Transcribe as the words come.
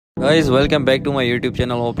Guys, welcome back to my YouTube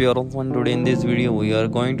channel. Hope you are all fun. Today in this video we are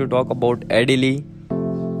going to talk about Adele.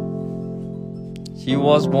 She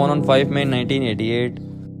was born on 5 May 1988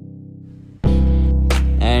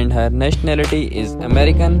 and her nationality is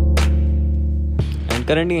American, and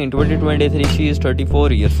currently in 2023 she is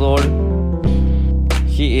 34 years old.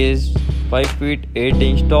 She is 5 feet 8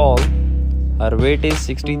 inches tall. Her weight is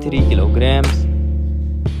 63 kilograms.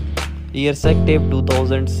 Years active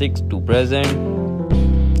 2006 to present,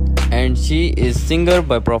 and she is singer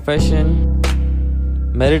by profession.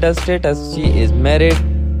 Marital status, she is married.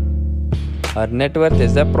 Her net worth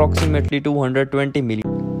is approximately 220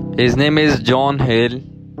 million. His name is John Hill.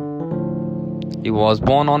 He was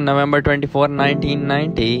born on November 24,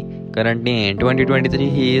 1990. Currently in 2023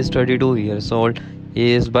 he is 32 years old.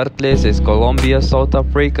 His birthplace is Colombia, South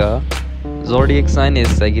Africa. Zodiac sign is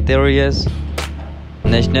Sagittarius.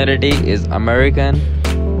 Nationality is American.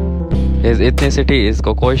 His ethnicity is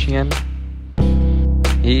Caucasian.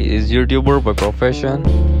 He is YouTuber by profession.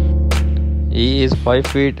 He is 5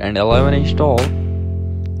 feet and 11 inches tall.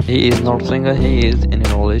 He is not single, he is in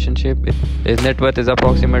a relationship. His net worth is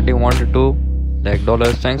approximately $1 to $2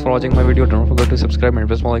 lakh. Thanks for watching my video. Don't forget to subscribe and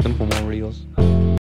press the bell icon for more videos.